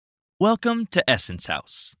Welcome to Essence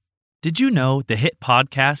House. Did you know the hit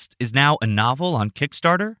podcast is now a novel on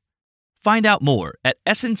Kickstarter? Find out more at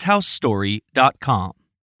essencehousestory.com.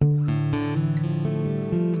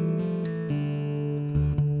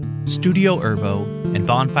 Studio Erbo and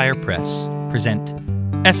Bonfire Press present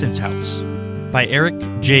Essence House by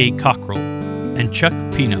Eric J. Cockrell and Chuck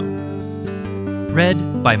Pino.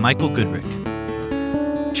 Read by Michael Goodrick.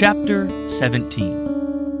 Chapter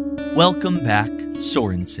 17. Welcome back,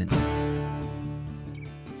 Sorensen.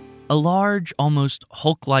 A large, almost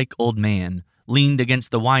Hulk-like old man leaned against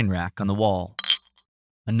the wine rack on the wall.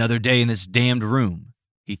 Another day in this damned room,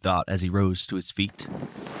 he thought as he rose to his feet.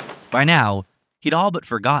 By now, he'd all but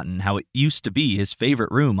forgotten how it used to be his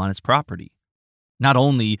favorite room on his property. Not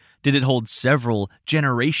only did it hold several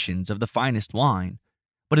generations of the finest wine,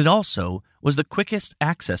 but it also was the quickest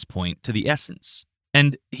access point to the essence.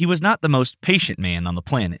 And he was not the most patient man on the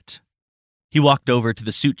planet. He walked over to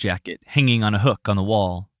the suit jacket hanging on a hook on the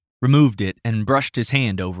wall, removed it, and brushed his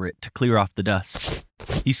hand over it to clear off the dust.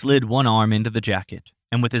 He slid one arm into the jacket,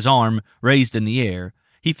 and with his arm raised in the air,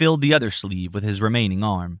 he filled the other sleeve with his remaining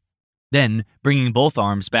arm. Then, bringing both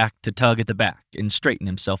arms back to tug at the back and straighten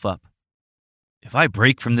himself up. "If I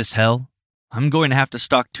break from this hell, I'm going to have to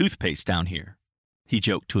stock toothpaste down here," he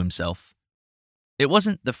joked to himself. It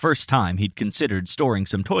wasn't the first time he'd considered storing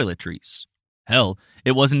some toiletries. Hell,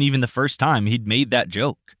 it wasn't even the first time he'd made that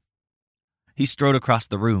joke. He strode across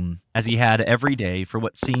the room, as he had every day for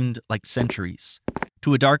what seemed like centuries,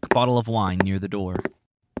 to a dark bottle of wine near the door.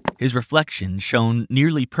 His reflection shone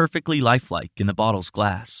nearly perfectly lifelike in the bottle's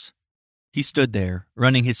glass. He stood there,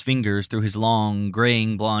 running his fingers through his long,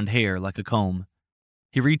 graying blonde hair like a comb.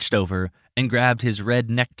 He reached over and grabbed his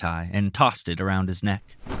red necktie and tossed it around his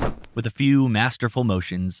neck. With a few masterful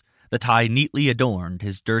motions, the tie neatly adorned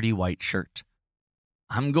his dirty white shirt.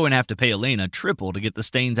 "I'm going to have to pay Elena triple to get the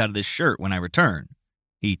stains out of this shirt when I return,"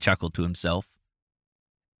 he chuckled to himself.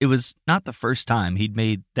 It was not the first time he'd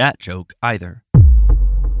made that joke either.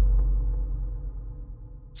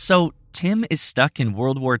 "So, Tim is stuck in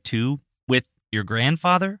World War II with your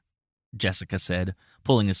grandfather?" Jessica said,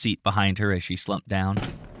 pulling a seat behind her as she slumped down.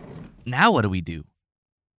 "Now what do we do?"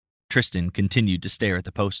 Tristan continued to stare at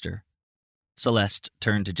the poster. Celeste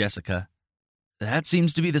turned to Jessica. "That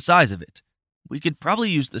seems to be the size of it. We could probably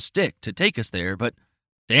use the stick to take us there, but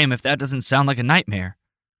damn if that doesn't sound like a nightmare."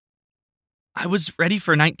 "I was ready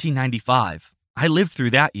for 1995. I lived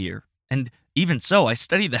through that year, and even so, I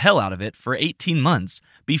studied the hell out of it for 18 months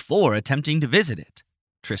before attempting to visit it,"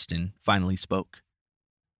 Tristan finally spoke.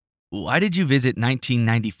 "Why did you visit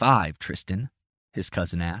 1995, Tristan?" his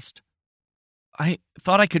cousin asked. "I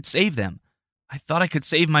thought I could save them. I thought I could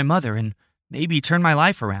save my mother and maybe turn my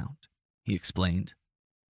life around," he explained.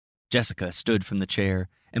 Jessica stood from the chair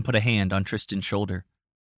and put a hand on Tristan's shoulder.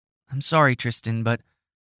 "I'm sorry, Tristan, but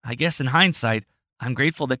I guess in hindsight, I'm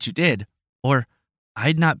grateful that you did, or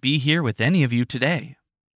I'd not be here with any of you today."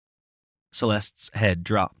 Celeste's head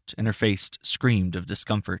dropped and her face screamed of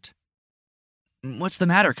discomfort. "What's the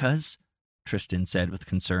matter, cuz?" Tristan said with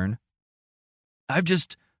concern. "I've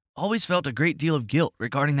just always felt a great deal of guilt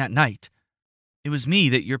regarding that night. It was me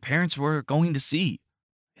that your parents were going to see.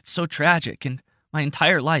 It's so tragic, and my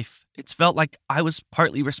entire life, it's felt like I was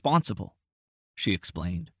partly responsible," she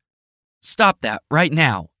explained. "Stop that right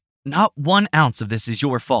now. Not 1 ounce of this is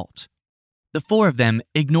your fault. The 4 of them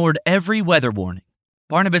ignored every weather warning.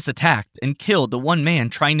 Barnabas attacked and killed the one man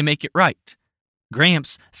trying to make it right.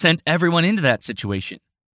 Gramps sent everyone into that situation,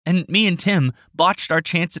 and me and Tim botched our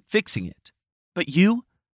chance at fixing it. But you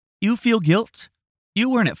feel guilt? You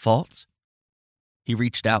weren't at fault." He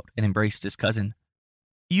reached out and embraced his cousin.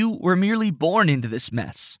 "You were merely born into this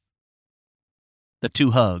mess." The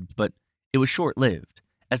two hugged, but it was short-lived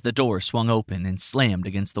as the door swung open and slammed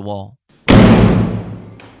against the wall.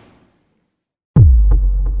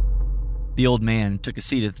 The old man took a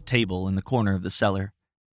seat at the table in the corner of the cellar.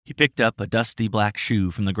 He picked up a dusty black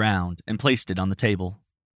shoe from the ground and placed it on the table.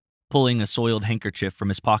 Pulling a soiled handkerchief from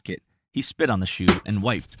his pocket, he spit on the shoe and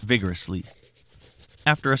wiped vigorously.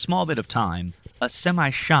 After a small bit of time, a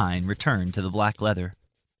semi-shine returned to the black leather.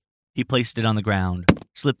 He placed it on the ground,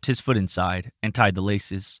 slipped his foot inside, and tied the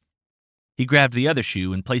laces. He grabbed the other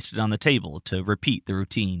shoe and placed it on the table to repeat the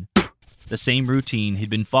routine. The same routine he'd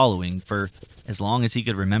been following for as long as he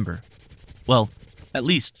could remember. Well, at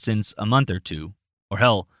least since a month or two, or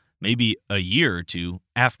hell, maybe a year or two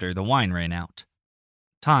after the wine ran out.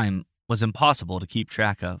 Time was impossible to keep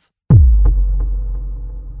track of.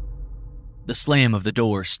 The slam of the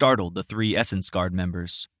door startled the 3 Essence Guard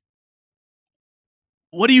members.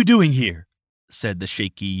 "What are you doing here?" said the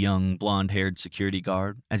shaky, young, blonde-haired security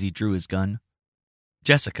guard as he drew his gun.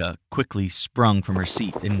 Jessica quickly sprung from her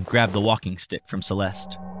seat and grabbed the walking stick from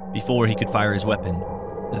Celeste. Before he could fire his weapon,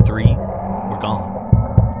 the three were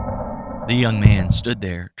gone. The young man stood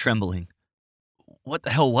there, trembling. What the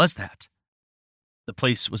hell was that? The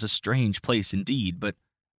place was a strange place indeed, but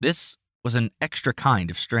this was an extra kind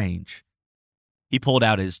of strange. He pulled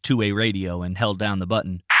out his two-way radio and held down the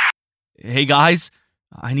button. Hey guys,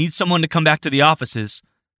 I need someone to come back to the offices.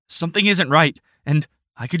 Something isn't right, and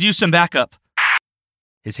I could use some backup.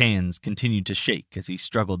 His hands continued to shake as he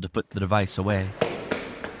struggled to put the device away.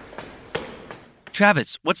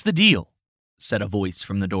 Travis, what's the deal? Said a voice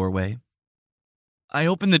from the doorway. I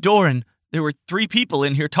opened the door and there were 3 people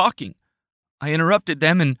in here talking. I interrupted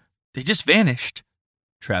them and they just vanished,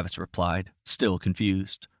 Travis replied, still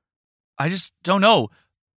confused. I just don't know.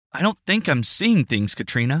 I don't think I'm seeing things,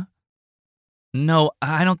 Katrina. No,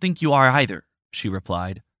 I don't think you are either, she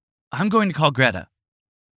replied. I'm going to call Greta.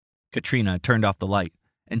 Katrina turned off the light,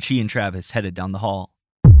 and she and Travis headed down the hall.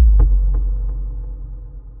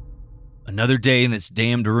 Another day in this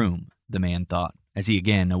damned room, the man thought, as he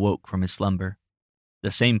again awoke from his slumber.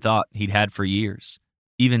 The same thought he'd had for years,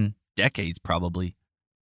 even decades probably.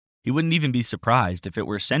 He wouldn't even be surprised if it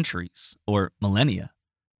were centuries or millennia.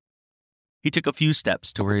 He took a few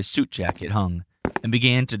steps to where his suit jacket hung and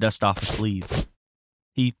began to dust off a sleeve.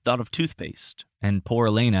 He thought of toothpaste and poor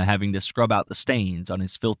Elena having to scrub out the stains on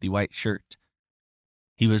his filthy white shirt.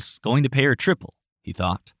 He was going to pay her triple, he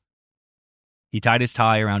thought. He tied his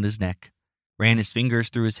tie around his neck, ran his fingers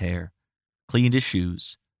through his hair, cleaned his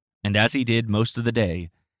shoes, and as he did most of the day,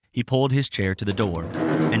 he pulled his chair to the door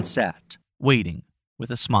and sat, waiting,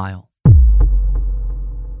 with a smile.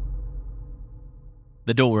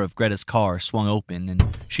 The door of Greta's car swung open,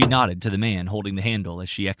 and she nodded to the man holding the handle as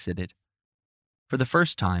she exited. For the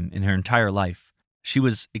first time in her entire life, she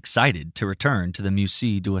was excited to return to the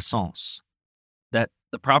Musée d'Orsay. That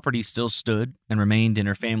the property still stood and remained in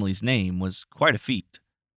her family's name was quite a feat.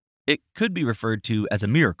 It could be referred to as a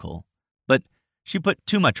miracle, but she put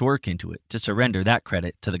too much work into it to surrender that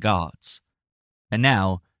credit to the gods. And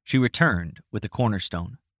now she returned with the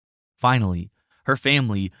cornerstone. Finally, her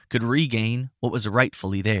family could regain what was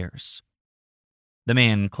rightfully theirs. The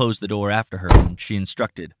man closed the door after her and she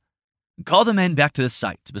instructed, Call the men back to the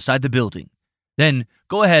site beside the building. Then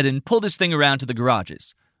go ahead and pull this thing around to the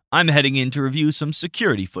garages. I'm heading in to review some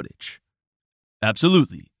security footage.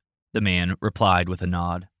 Absolutely, the man replied with a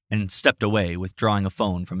nod and stepped away, withdrawing a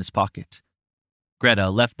phone from his pocket. Greta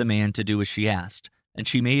left the man to do as she asked, and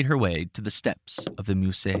she made her way to the steps of the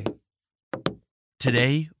Musée.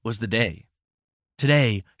 Today was the day.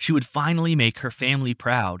 Today, she would finally make her family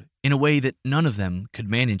proud in a way that none of them could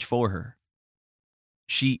manage for her.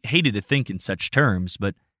 She hated to think in such terms,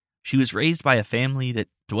 but she was raised by a family that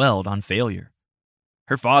dwelled on failure.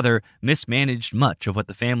 Her father mismanaged much of what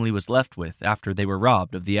the family was left with after they were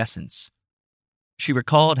robbed of the essence. She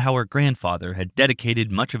recalled how her grandfather had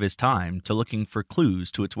dedicated much of his time to looking for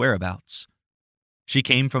clues to its whereabouts. She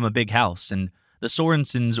came from a big house, and the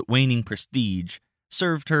Sorensens' waning prestige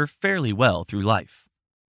served her fairly well through life.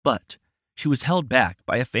 But she was held back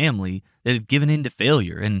by a family that had given in to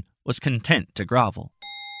failure and was content to grovel.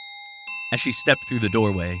 As she stepped through the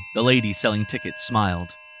doorway, the lady selling tickets smiled.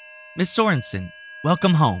 Miss Sorensen,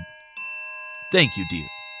 welcome home. Thank you, dear.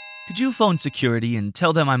 Could you phone security and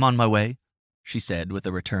tell them I'm on my way? She said with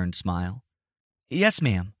a returned smile. Yes,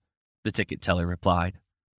 ma'am, the ticket teller replied.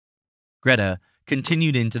 Greta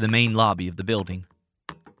continued into the main lobby of the building.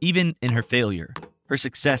 Even in her failure, her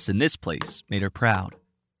success in this place made her proud.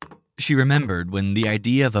 She remembered when the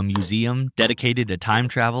idea of a museum dedicated to time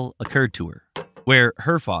travel occurred to her, where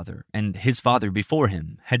her father and his father before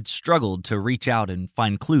him had struggled to reach out and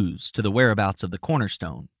find clues to the whereabouts of the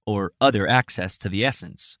cornerstone or other access to the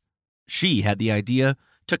essence. She had the idea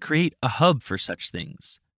to create a hub for such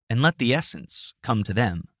things and let the essence come to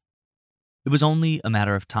them. It was only a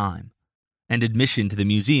matter of time, and admission to the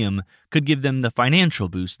museum could give them the financial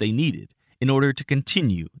boost they needed in order to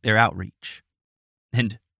continue their outreach.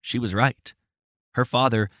 And she was right. Her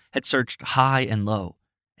father had searched high and low,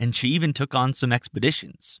 and she even took on some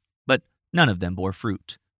expeditions, but none of them bore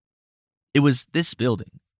fruit. It was this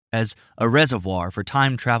building, as a reservoir for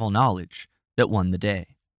time travel knowledge, that won the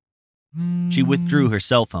day. She withdrew her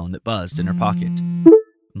cell phone that buzzed in her pocket.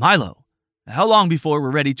 Milo, how long before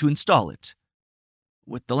we're ready to install it?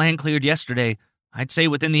 With the land cleared yesterday, I'd say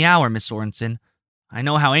within the hour, Miss Sorensen. I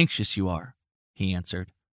know how anxious you are, he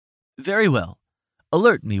answered. Very well.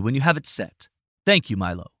 Alert me when you have it set. Thank you,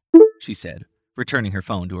 Milo, she said, returning her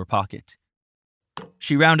phone to her pocket.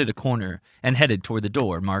 She rounded a corner and headed toward the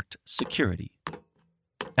door marked Security.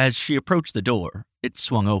 As she approached the door, it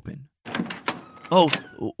swung open. Oh,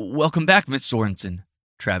 welcome back, Miss Sorensen,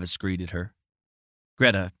 Travis greeted her.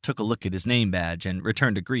 Greta took a look at his name badge and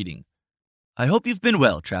returned a greeting. I hope you've been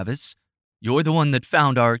well, Travis. You're the one that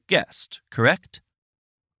found our guest, correct?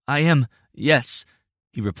 I am, yes,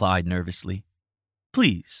 he replied nervously.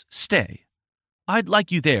 Please, stay. I'd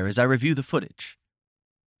like you there as I review the footage.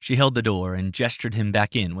 She held the door and gestured him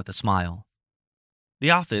back in with a smile.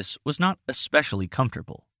 The office was not especially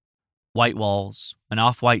comfortable. White walls, an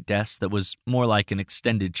off-white desk that was more like an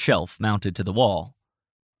extended shelf mounted to the wall.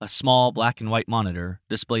 A small black and white monitor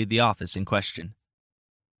displayed the office in question.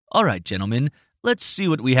 All right, gentlemen, let's see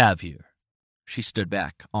what we have here. She stood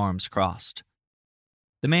back, arms crossed.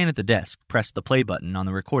 The man at the desk pressed the play button on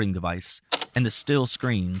the recording device, and the still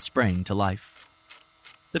screen sprang to life.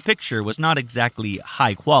 The picture was not exactly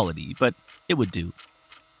high quality, but it would do.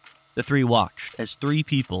 The three watched as three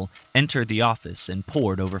people entered the office and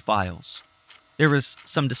pored over files. There was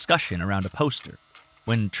some discussion around a poster,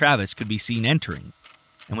 when Travis could be seen entering,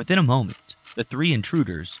 and within a moment, the three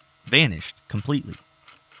intruders vanished completely.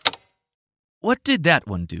 What did that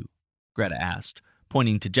one do? Greta asked,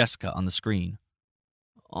 pointing to Jessica on the screen.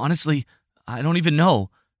 Honestly, I don't even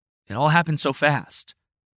know. It all happened so fast.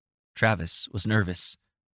 Travis was nervous.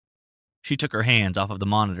 She took her hands off of the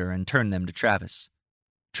monitor and turned them to Travis.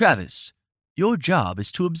 Travis, your job is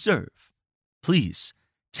to observe. Please,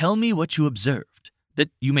 tell me what you observed, that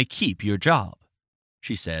you may keep your job,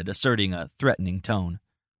 she said, asserting a threatening tone.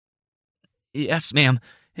 Yes, ma'am.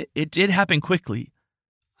 It did happen quickly.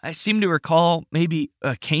 I seem to recall maybe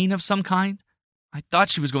a cane of some kind. I thought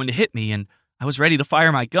she was going to hit me, and I was ready to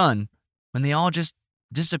fire my gun when they all just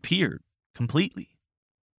disappeared completely,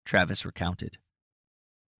 Travis recounted.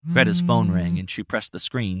 Greta's phone rang, and she pressed the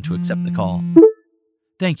screen to accept the call.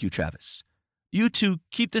 Thank you, Travis. You two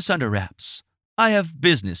keep this under wraps. I have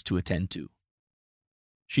business to attend to.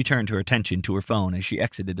 She turned her attention to her phone as she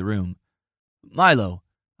exited the room. Milo,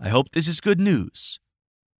 I hope this is good news.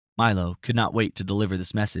 Milo could not wait to deliver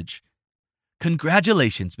this message.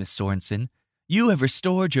 Congratulations, Miss Sorensen. You have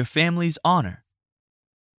restored your family's honor.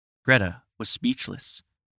 Greta was speechless.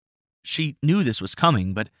 She knew this was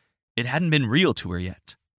coming, but it hadn't been real to her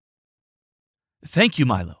yet. Thank you,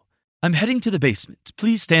 Milo. I'm heading to the basement.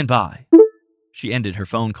 Please stand by. She ended her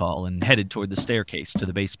phone call and headed toward the staircase to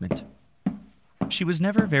the basement. She was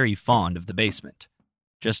never very fond of the basement.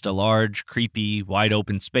 Just a large, creepy,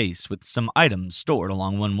 wide-open space with some items stored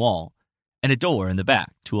along one wall, and a door in the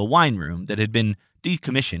back to a wine room that had been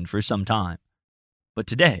decommissioned for some time. But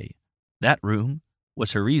today, that room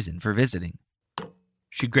was her reason for visiting.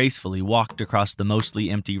 She gracefully walked across the mostly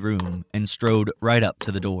empty room and strode right up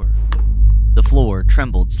to the door. The floor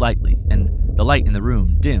trembled slightly, and the light in the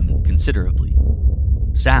room dimmed considerably.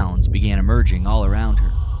 Sounds began emerging all around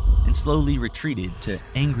her, and slowly retreated to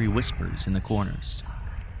angry whispers in the corners.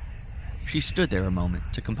 She stood there a moment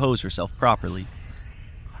to compose herself properly.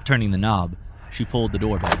 Turning the knob, she pulled the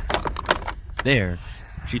door back. There,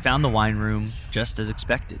 she found the wine room just as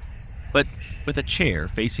expected, but with a chair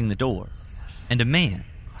facing the door, and a man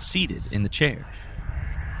seated in the chair.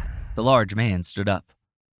 The large man stood up.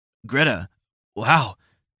 Greta, wow,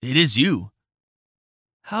 it is you.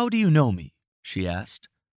 How do you know me? She asked.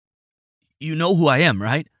 You know who I am,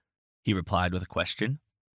 right? He replied with a question.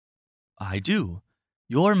 I do.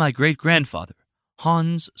 You're my great-grandfather,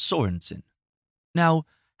 Hans Sorensen. Now,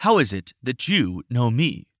 how is it that you know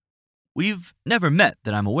me? We've never met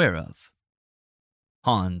that I'm aware of.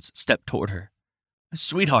 Hans stepped toward her.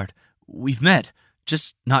 Sweetheart, we've met,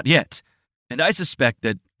 just not yet. And I suspect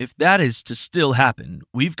that if that is to still happen,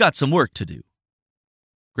 we've got some work to do.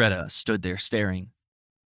 Greta stood there staring.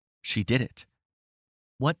 She did it.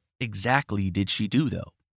 What exactly did she do,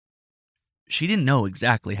 though? She didn't know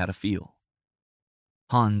exactly how to feel.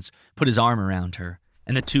 Hans put his arm around her,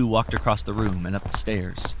 and the two walked across the room and up the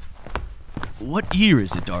stairs. What year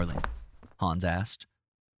is it, darling? Hans asked.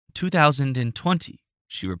 2020,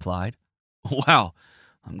 she replied. Wow,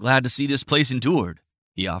 I'm glad to see this place endured,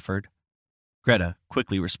 he offered. Greta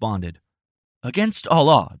quickly responded. Against all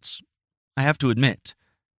odds. I have to admit,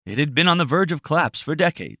 it had been on the verge of collapse for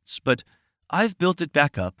decades, but I've built it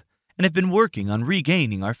back up and have been working on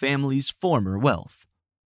regaining our family's former wealth.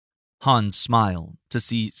 Hans smiled to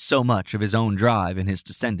see so much of his own drive in his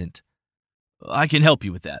descendant. I can help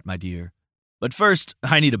you with that, my dear. But first,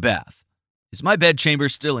 I need a bath. Is my bedchamber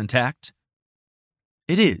still intact?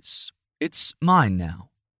 It is. It's mine now,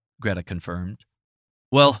 Greta confirmed.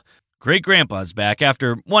 Well, Great-Grandpa's back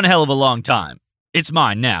after one hell of a long time. It's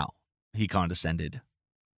mine now, he condescended.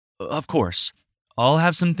 Of course. I'll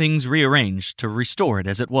have some things rearranged to restore it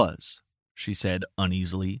as it was, she said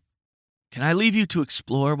uneasily. Can I leave you to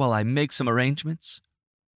explore while I make some arrangements?"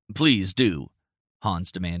 "Please do,"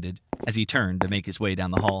 Hans demanded, as he turned to make his way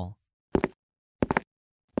down the hall.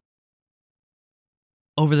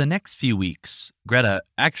 Over the next few weeks, Greta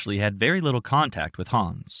actually had very little contact with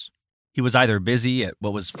Hans. He was either busy at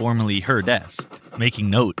what was formerly her desk, making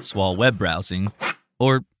notes while web browsing,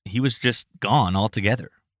 or he was just gone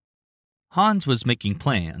altogether. Hans was making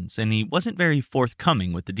plans, and he wasn't very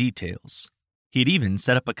forthcoming with the details. He'd even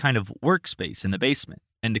set up a kind of workspace in the basement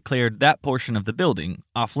and declared that portion of the building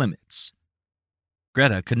off limits.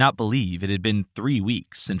 Greta could not believe it had been 3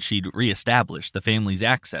 weeks since she'd reestablished the family's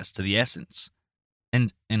access to the essence.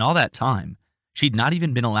 And in all that time, she'd not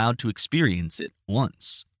even been allowed to experience it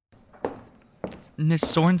once. "Miss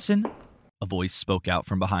Sorensen?" A voice spoke out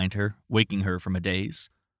from behind her, waking her from a daze.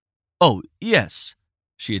 "Oh, yes,"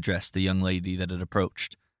 she addressed the young lady that had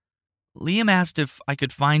approached. "Liam asked if I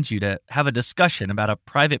could find you to have a discussion about a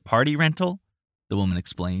private party rental," the woman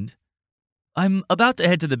explained. "I'm about to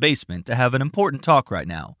head to the basement to have an important talk right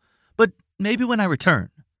now, but maybe when I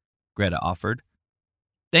return," Greta offered.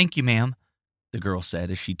 "Thank you, ma'am," the girl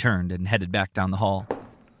said as she turned and headed back down the hall.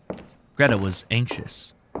 Greta was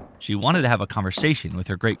anxious. She wanted to have a conversation with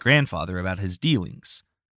her great-grandfather about his dealings.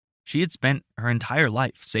 She had spent her entire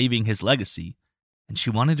life saving his legacy, and she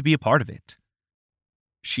wanted to be a part of it.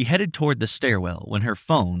 She headed toward the stairwell when her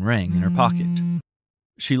phone rang in her pocket.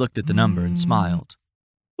 She looked at the number and smiled.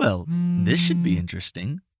 "Well, this should be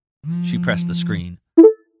interesting." She pressed the screen.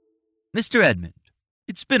 "Mr. Edmund,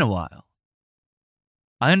 it's been a while.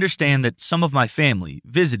 I understand that some of my family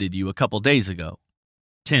visited you a couple days ago."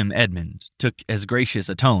 Tim Edmund took as gracious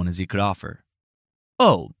a tone as he could offer.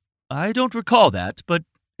 "Oh, I don't recall that, but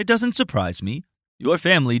it doesn't surprise me. Your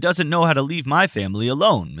family doesn't know how to leave my family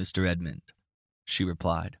alone, Mr. Edmund," she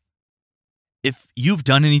replied. "If you've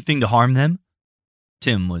done anything to harm them?"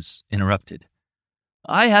 Tim was interrupted.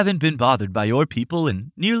 "I haven't been bothered by your people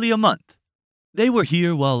in nearly a month. They were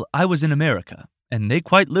here while I was in America, and they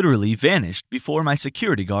quite literally vanished before my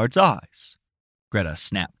security guard's eyes," Greta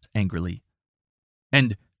snapped angrily.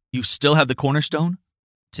 "And you still have the cornerstone?"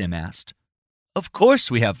 Tim asked. "Of course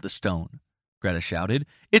we have the stone," Greta shouted.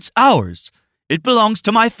 "It's ours. It belongs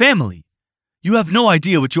to my family. You have no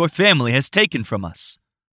idea what your family has taken from us."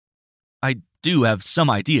 "I do have some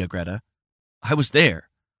idea, Greta. I was there.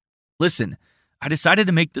 Listen, I decided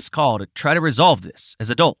to make this call to try to resolve this as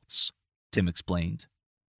adults," Tim explained.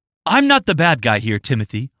 "I'm not the bad guy here,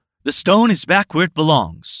 Timothy. The stone is back where it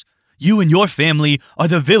belongs. You and your family are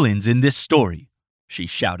the villains in this story," she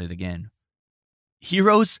shouted again.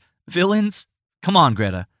 "Heroes? Villains? Come on,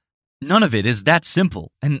 Greta. None of it is that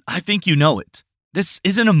simple, and I think you know it. This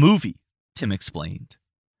isn't a movie," Tim explained.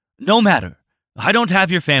 "No matter. I don't have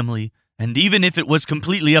your family, and even if it was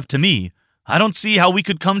completely up to me, I don't see how we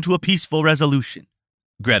could come to a peaceful resolution,"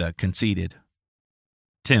 Greta conceded.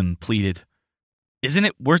 Tim pleaded, "Isn't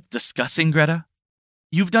it worth discussing, Greta?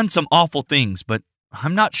 You've done some awful things, but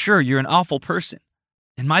I'm not sure you're an awful person.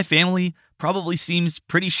 And my family probably seems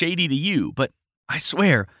pretty shady to you, but I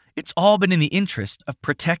swear, it's all been in the interest of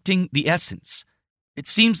protecting the essence. It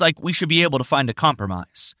seems like we should be able to find a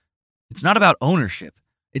compromise. It's not about ownership.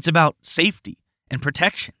 It's about safety and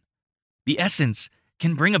protection. The essence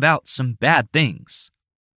can bring about some bad things."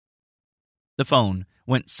 The phone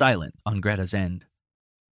went silent on Greta's end.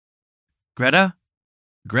 "Greta?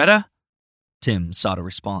 Greta?" Tim sought a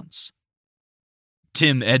response.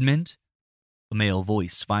 "Tim Edmund?" A male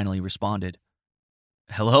voice finally responded.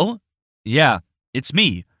 "Hello? Yeah, it's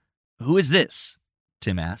me. Who is this?"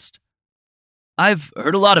 Tim asked. "I've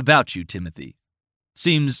heard a lot about you, Timothy.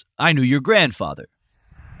 Seems I knew your grandfather."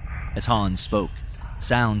 As Hans spoke,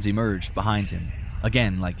 sounds emerged behind him,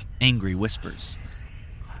 again like angry whispers.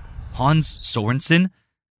 "Hans Sorensen?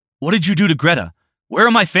 What did you do to Greta? Where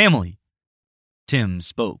are my family?" Tim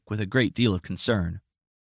spoke with a great deal of concern.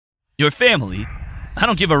 "Your family? I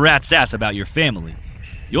don't give a rat's ass about your family.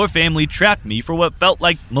 Your family trapped me for what felt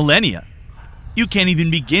like millennia. You can't even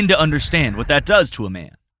begin to understand what that does to a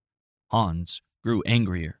man." Hans grew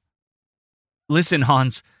angrier. "Listen,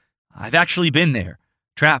 Hans, I've actually been there,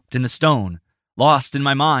 trapped in the stone, lost in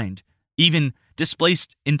my mind, even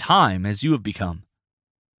displaced in time as you have become."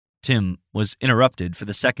 Tim was interrupted for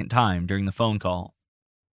the second time during the phone call.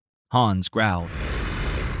 Hans growled.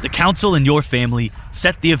 "The council and your family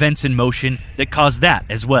set the events in motion that caused that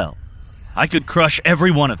as well. I could crush every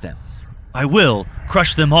one of them. I will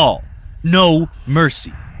crush them all. No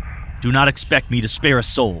mercy. Do not expect me to spare a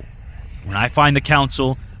soul. When I find the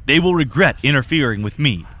council, they will regret interfering with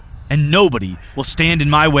me, and nobody will stand in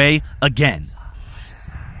my way again."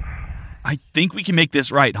 "I think we can make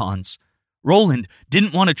this right, Hans. Roland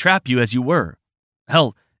didn't want to trap you as you were.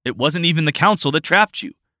 Hell, it wasn't even the council that trapped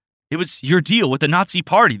you. It was your deal with the Nazi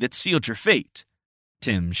party that sealed your fate,"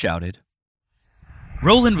 Tim shouted.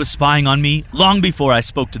 "Roland was spying on me long before I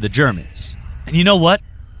spoke to the Germans. And you know what?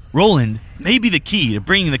 Roland may be the key to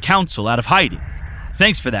bringing the council out of hiding.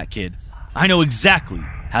 Thanks for that, kid. I know exactly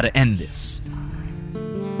how to end this."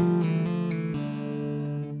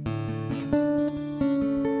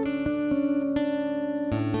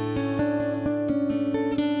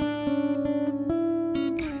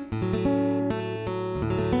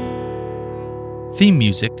 Theme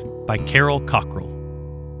music by Carol Cockrell.